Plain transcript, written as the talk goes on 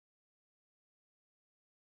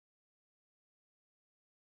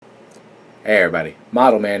Hey everybody,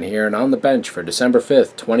 ModelMan here, and on the bench for December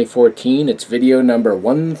 5th, 2014, it's video number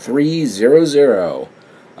 1300.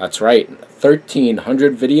 That's right,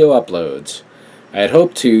 1,300 video uploads. I had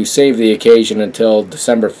hoped to save the occasion until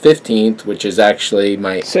December 15th, which is actually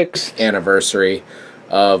my 6th anniversary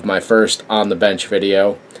of my first On the Bench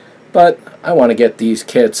video, but I want to get these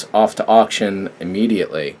kits off to auction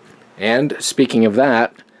immediately. And speaking of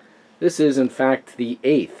that, this is in fact the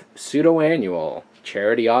 8th pseudo-annual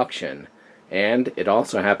charity auction. And it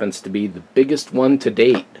also happens to be the biggest one to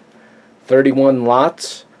date. 31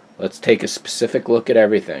 lots. Let's take a specific look at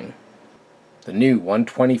everything. The new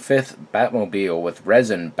 125th Batmobile with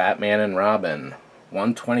resin Batman and Robin.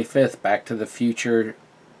 125th Back to the Future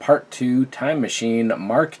Part 2 Time Machine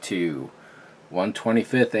Mark II.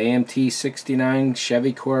 125th AMT 69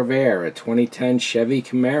 Chevy Corvair, a 2010 Chevy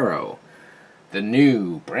Camaro. The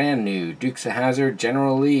new, brand new Dukes of Hazzard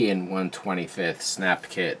General Lee in 125th Snap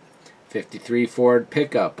Kit. 53 Ford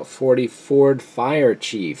pickup, a 40 Ford Fire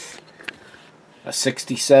Chief, a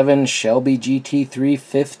 67 Shelby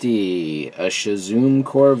GT350, a Shazoom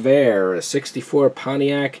Corvair, a 64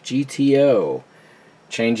 Pontiac GTO.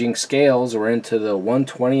 Changing scales, we're into the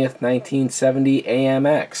 120th 1970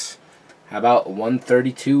 AMX. How about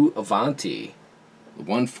 132 Avanti? The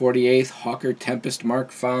 148th Hawker Tempest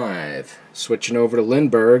Mark V. Switching over to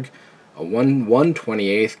Lindbergh, a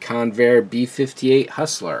 128th Convair B58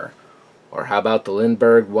 Hustler. Or how about the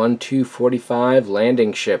Lindbergh 1245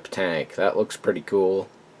 landing ship tank? That looks pretty cool.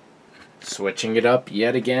 Switching it up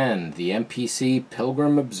yet again, the MPC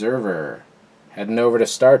Pilgrim Observer. Heading over to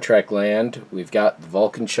Star Trek land, we've got the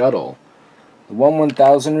Vulcan Shuttle. The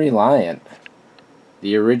 1000 Reliant.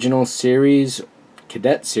 The original series,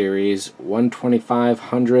 Cadet Series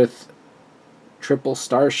 12500th Triple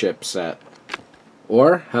Starship set.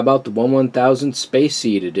 Or how about the 1000 Space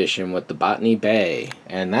Seed Edition with the Botany Bay?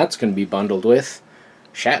 And that's going to be bundled with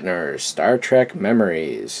Shatner's Star Trek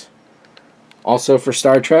Memories. Also for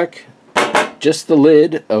Star Trek, just the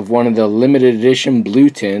lid of one of the limited edition blue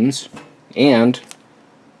tins and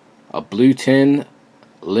a blue tin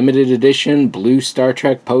limited edition blue Star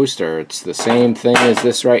Trek poster. It's the same thing as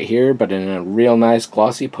this right here, but in a real nice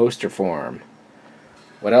glossy poster form.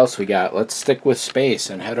 What else we got? Let's stick with space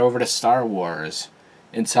and head over to Star Wars.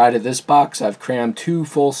 Inside of this box, I've crammed 2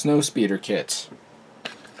 full snowspeeder kits.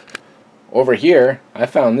 Over here, I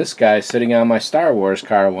found this guy sitting on my Star Wars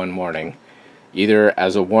car one morning, either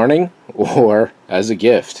as a warning or as a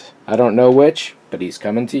gift. I don't know which, but he's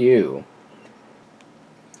coming to you.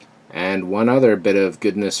 And one other bit of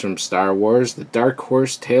goodness from Star Wars, the Dark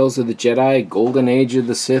Horse Tales of the Jedi Golden Age of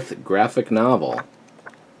the Sith graphic novel.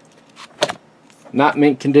 Not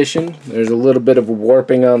mint condition. There's a little bit of a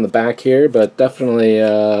warping on the back here, but definitely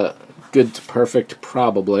good to perfect,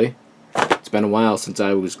 probably. It's been a while since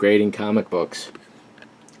I was grading comic books.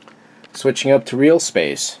 Switching up to real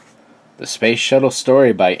space. The Space Shuttle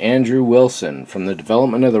Story by Andrew Wilson, from the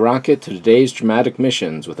development of the rocket to today's dramatic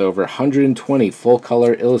missions, with over 120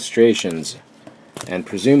 full-color illustrations and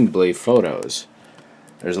presumably photos.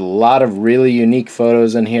 There's a lot of really unique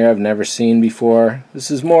photos in here I've never seen before.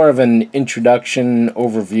 This is more of an introduction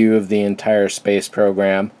overview of the entire space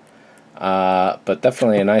program, but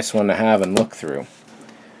definitely a nice one to have and look through.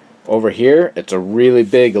 Over here, it's a really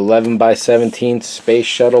big 11 by 17 space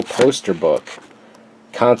shuttle poster book.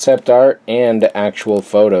 Concept art and actual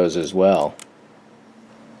photos as well.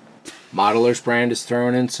 Modeler's Brand is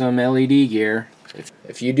throwing in some LED gear.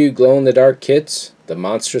 If you do glow-in-the-dark kits, the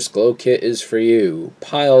Monstrous Glow Kit is for you.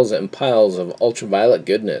 Piles and piles of ultraviolet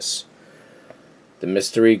goodness. The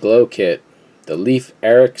Mystery Glow Kit. The Leif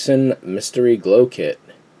Erikson Mystery Glow Kit.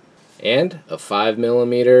 And a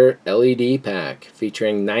 5mm LED pack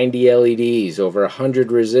featuring 90 LEDs, over 100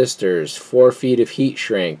 resistors, 4 feet of heat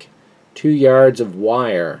shrink, 2 yards of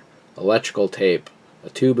wire, electrical tape, a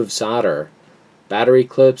tube of solder, battery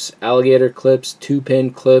clips, alligator clips,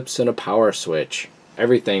 2-pin clips, and a power switch.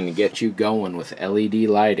 Everything to get you going with LED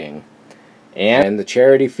lighting. And the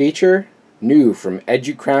charity feature, new from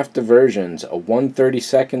EduCraft Diversions, a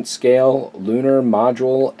 1/32 scale lunar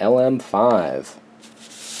module LM5.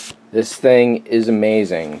 This thing is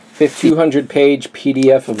amazing. 200-page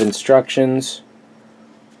PDF of instructions,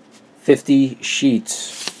 50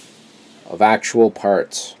 sheets of actual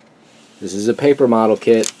parts. This is a paper model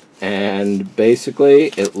kit, and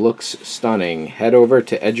basically it looks stunning. Head over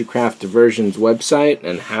to EduCraft Diversion's website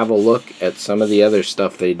and have a look at some of the other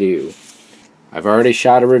stuff they do. I've already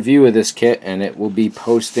shot a review of this kit and it will be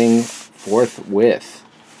posting forthwith.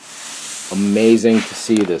 Amazing to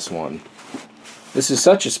see this one. This is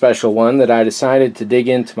such a special one that I decided to dig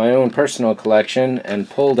into my own personal collection and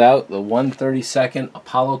pulled out the 1/32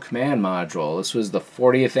 Apollo Command Module. This was the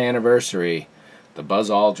 40th anniversary, the Buzz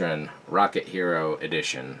Aldrin Rocket Hero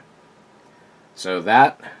Edition. So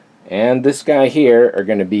that and this guy here are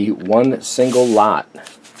going to be one single lot.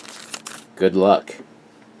 Good luck.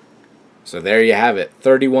 So there you have it,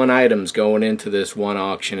 31 items going into this one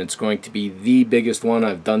auction. It's going to be the biggest one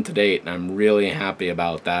I've done to date, and I'm really happy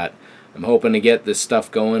about that. I'm hoping to get this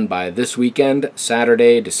stuff going by this weekend,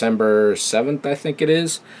 Saturday, December 7th, I think it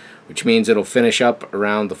is, which means it'll finish up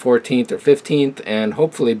around the 14th or 15th and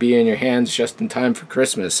hopefully be in your hands just in time for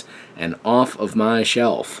Christmas and off of my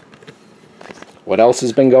shelf. What else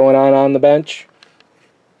has been going on the bench?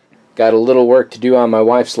 Got a little work to do on my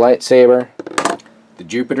wife's lightsaber, the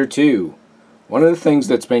Jupiter 2. One of the things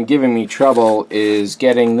that's been giving me trouble is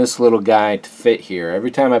getting this little guy to fit here. Every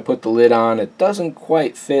time I put the lid on, it doesn't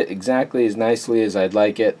quite fit exactly as nicely as I'd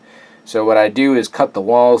like it. So what I do is cut the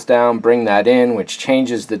walls down, bring that in, which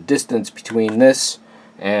changes the distance between this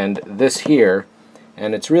and this here.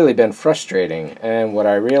 And it's really been frustrating. And what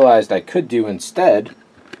I realized I could do instead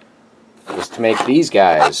was to make these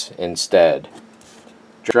guys instead.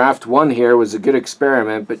 Draft 1 here was a good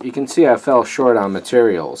experiment, but you can see I fell short on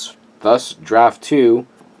materials. Thus, Draft 2,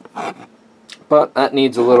 but that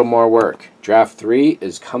needs a little more work. Draft 3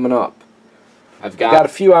 is coming up. I've got a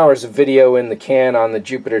few hours of video in the can on the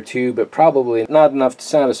Jupiter 2, but probably not enough to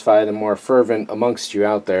satisfy the more fervent amongst you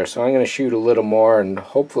out there, so I'm going to shoot a little more and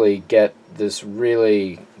hopefully get this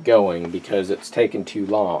really going because it's taken too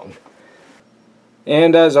long.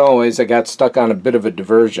 And as always, I got stuck on a bit of a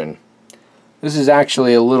diversion. This is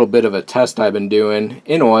actually a little bit of a test I've been doing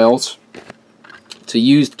in oils. It's a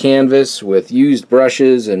used canvas with used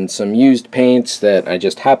brushes and some used paints that I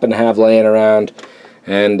just happen to have laying around,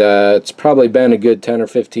 and it's probably been a good 10 or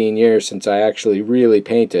 15 years since I actually really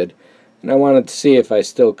painted, and I wanted to see if I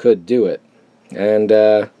still could do it. And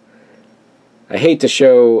I hate to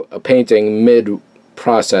show a painting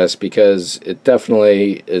mid-process because it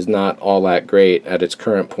definitely is not all that great at its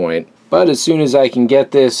current point, but as soon as I can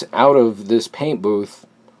get this out of this paint booth,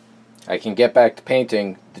 I can get back to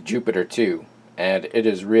painting the Jupiter 2. And it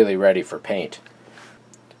is really ready for paint.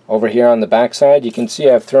 Over here on the back side, you can see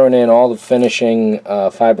I've thrown in all the finishing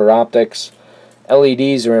fiber optics.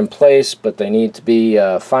 LEDs are in place, but they need to be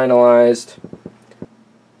finalized.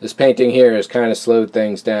 This painting here has kind of slowed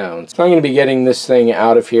things down. So I'm going to be getting this thing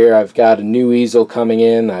out of here. I've got a new easel coming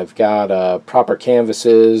in, I've got proper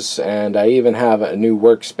canvases, and I even have a new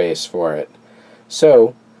workspace for it.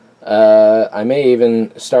 So I may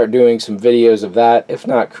even start doing some videos of that, if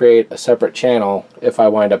not create a separate channel if I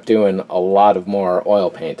wind up doing a lot of more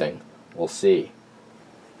oil painting. We'll see.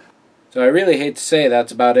 So I really hate to say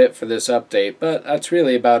that's about it for this update, but that's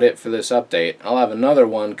really about it for this update. I'll have another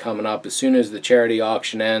one coming up as soon as the charity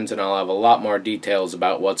auction ends, and I'll have a lot more details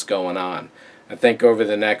about what's going on. I think over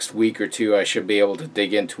the next week or two I should be able to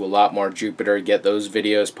dig into a lot more Jupiter, get those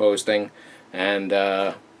videos posting, and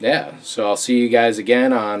yeah, so I'll see you guys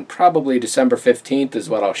again on probably December 15th is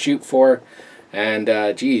what I'll shoot for. And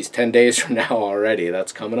geez, 10 days from now already.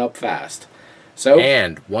 That's coming up fast. So,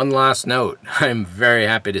 and one last note. I'm very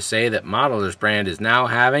happy to say that Modelers brand is now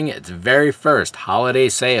having its very first holiday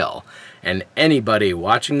sale. And anybody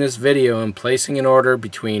watching this video and placing an order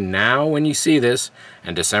between now when you see this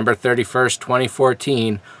and December 31st,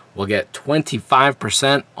 2014 will get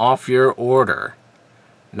 25% off your order.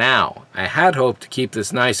 Now, I had hoped to keep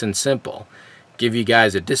this nice and simple. Give you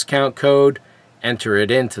guys a discount code, enter it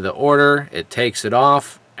into the order, it takes it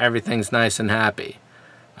off, everything's nice and happy.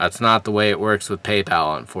 That's not the way it works with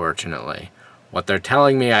PayPal, unfortunately. What they're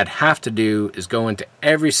telling me I'd have to do is go into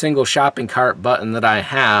every single shopping cart button that I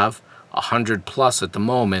have, 100 plus at the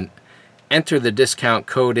moment, enter the discount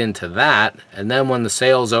code into that, and then when the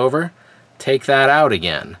sale's over, take that out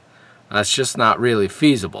again. That's just not really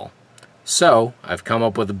feasible. So, I've come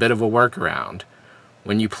up with a bit of a workaround.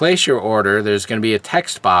 When you place your order, there's going to be a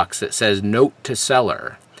text box that says Note to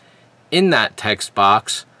Seller. In that text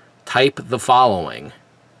box, type the following.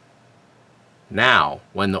 Now,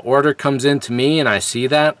 when the order comes in to me and I see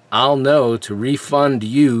that, I'll know to refund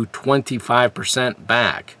you 25%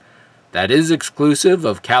 back. That is exclusive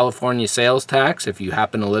of California sales tax if you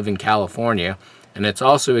happen to live in California, and it's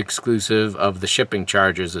also exclusive of the shipping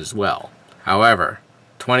charges as well. However,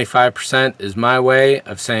 25% is my way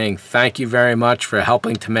of saying thank you very much for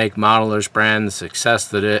helping to make Modelers brand the success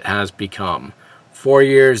that it has become. 4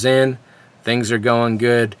 years in, things are going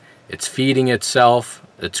good, it's feeding itself,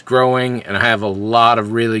 it's growing, and I have a lot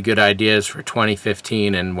of really good ideas for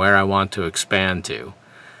 2015 and where I want to expand to.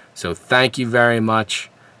 So thank you very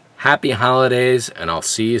much. Happy holidays, and I'll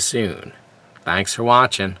see you soon. Thanks for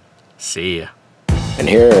watching. See ya. And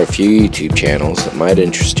here are a few YouTube channels that might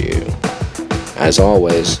interest you. As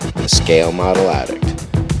always, the Scale Model Addict.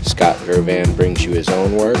 Scott Vervan brings you his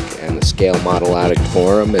own work, and the Scale Model Addict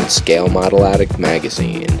Forum and Scale Model Addict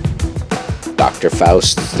Magazine. Dr.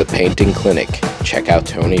 Faust's The Painting Clinic. Check out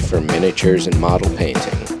Tony for miniatures and model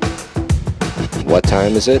painting. What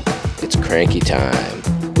time is it? It's Cranky time.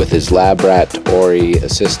 With his lab rat Ori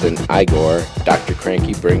assistant Igor, Dr.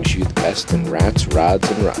 Cranky brings you the best in rats, rods,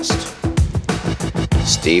 and rust.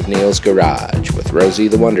 Steve Neal's Garage with Rosie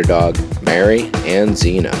the Wonder Dog, Mary, and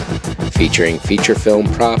Xena, featuring feature film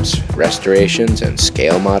props, restorations, and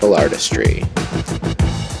scale model artistry.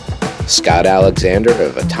 Scott Alexander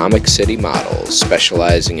of Atomic City Models,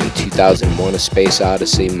 specializing in 2001: A Space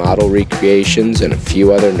Odyssey model recreations and a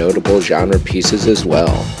few other notable genre pieces as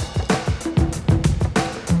well.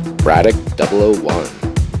 Braddock 001,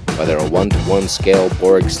 whether a 1-to-1 scale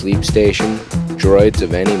Borg sleep station, droids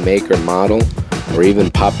of any make or model, or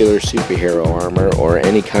even popular superhero armor or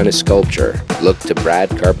any kind of sculpture, look to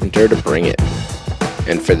Brad Carpenter to bring it.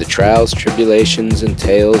 And for the trials, tribulations, and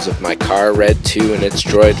tales of my car Red 2 and its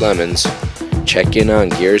droid lemons, check in on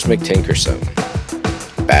Gears McTinkerson.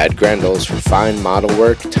 Bad Grendels for fine model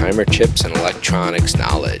work, timer chips, and electronics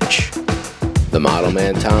knowledge. The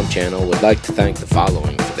ModelManTom channel would like to thank the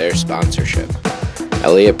following for their sponsorship.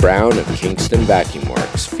 Elliot Brown of Kingston Vacuum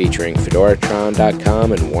Works, featuring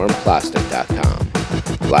Fedoratron.com and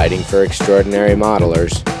WarmPlastic.com. Lighting for extraordinary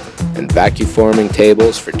modelers, and vacuum-forming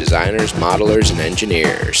tables for designers, modelers, and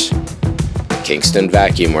engineers. Kingston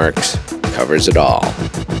Vacuum Works covers it all.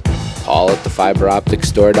 Paul at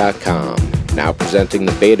thefiberopticstore.com, now presenting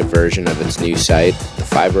the beta version of its new site,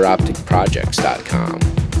 thefiberopticprojects.com.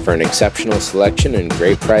 For an exceptional selection and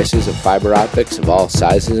great prices of fiber optics of all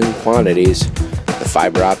sizes and quantities,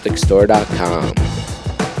 thefiberopticstore.com.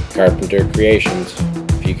 Carpenter Creations.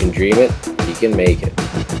 If you can dream it, you can make it.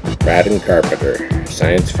 Brad and Carpenter,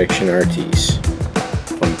 science fiction artistes.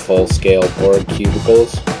 From full-scale Borg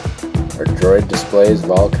cubicles or droid displays of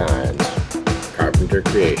all kinds, Carpenter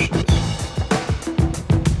Creations.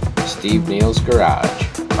 Steve Neal's Garage.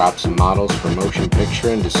 Props and models for motion picture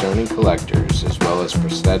and discerning collectors, as well as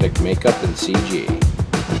prosthetic makeup and CG.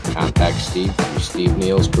 Contact Steve through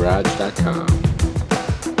stevenealsgarage.com.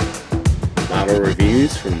 Model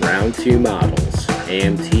reviews from Round 2 Models,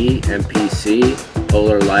 AMT, MPC,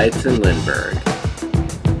 Polar Lights, and Lindbergh.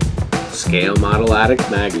 Scale Model Addict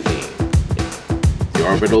Magazine. The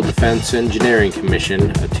Orbital Defense Engineering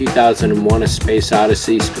Commission, a 2001: A Space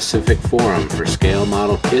Odyssey specific forum for scale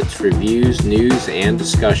model kits, reviews, news, and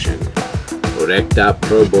discussion.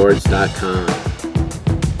 Odec.proboards.com.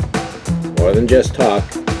 More than just talk,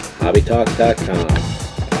 hobbytalk.com,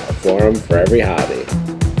 a forum for every hobby.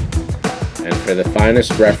 And for the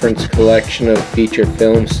finest reference collection of feature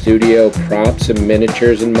film studio props and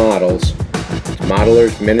miniatures and models,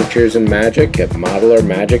 Modelers, Miniatures, and Magic at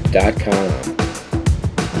modelermagic.com.